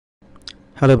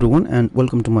Hello everyone and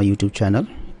welcome to my YouTube channel.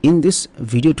 In this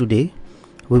video today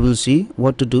we will see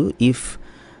what to do if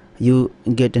you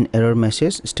get an error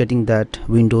message stating that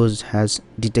Windows has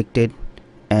detected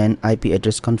an IP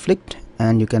address conflict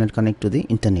and you cannot connect to the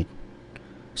internet.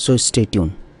 So stay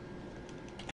tuned.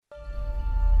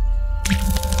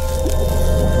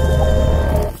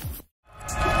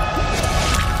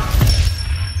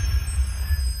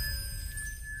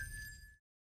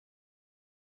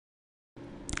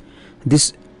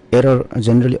 This error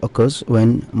generally occurs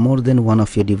when more than one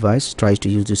of your device tries to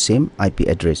use the same IP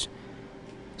address.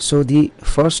 So the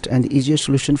first and the easiest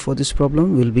solution for this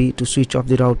problem will be to switch off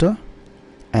the router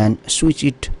and switch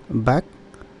it back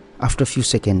after a few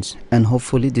seconds, and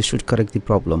hopefully this should correct the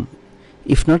problem.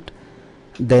 If not,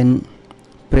 then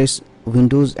press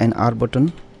Windows and R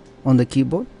button on the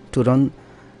keyboard to run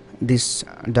this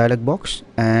dialog box,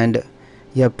 and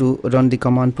you have to run the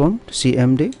command prompt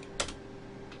cmd.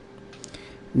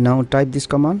 Now type this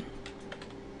command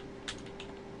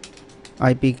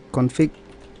ipconfig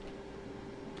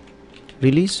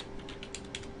release,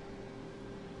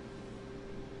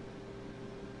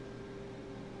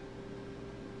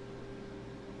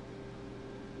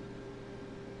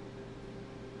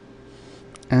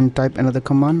 and type another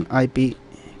command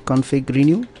ipconfig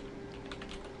renew.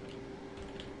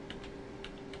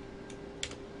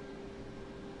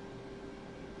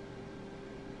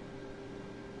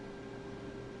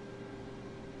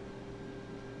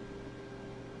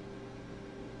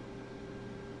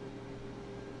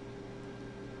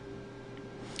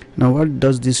 Now what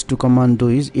does this two command do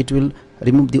is it will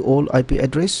remove the old IP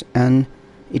address and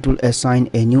it will assign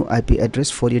a new IP address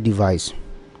for your device.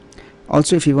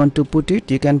 Also, if you want to put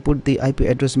it, you can put the IP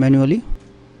address manually.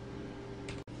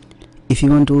 If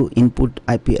you want to input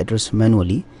IP address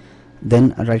manually,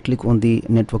 then right click on the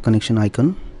network connection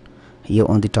icon here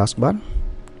on the taskbar,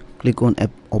 click on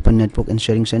open network and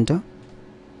sharing center.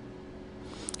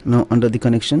 Now under the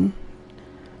connection,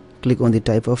 click on the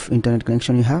type of internet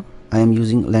connection you have. I am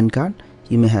using LAN card.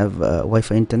 You may have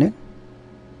Wi-Fi internet.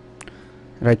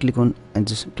 Right click on and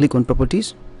just click on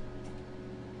properties.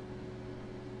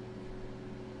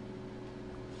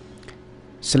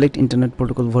 Select internet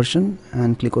protocol version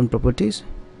and click on properties.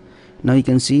 Now you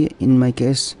can see in my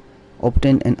case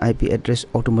obtain an IP address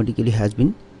automatically has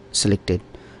been selected.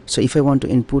 So if I want to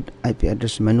input IP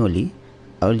address manually,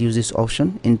 I will use this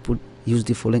option input, use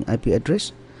the following IP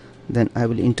address. Then I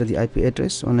will enter the IP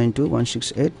address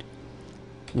 192.168.1.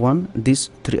 These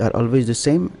three are always the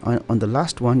same. On the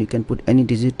last one you can put any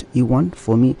digit you want.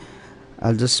 For me,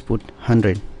 I'll just put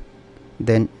 100.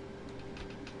 Then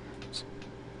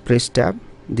press tab.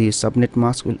 The subnet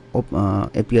mask will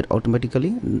appear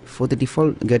automatically. For the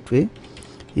default gateway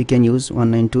you can use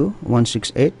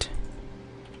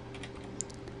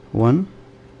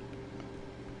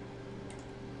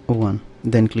 192.168.1.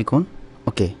 then click on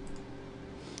OK.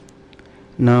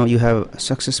 Now you have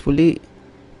successfully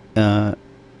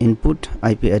input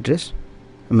IP address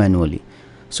manually.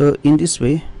 So in this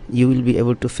way you will be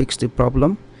able to fix the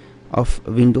problem of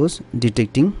Windows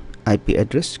detecting IP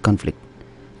address conflict.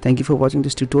 Thank you for watching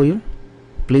this tutorial.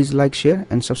 Please like, share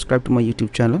and subscribe to my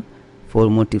YouTube channel for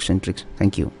more tips and tricks.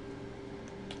 Thank you.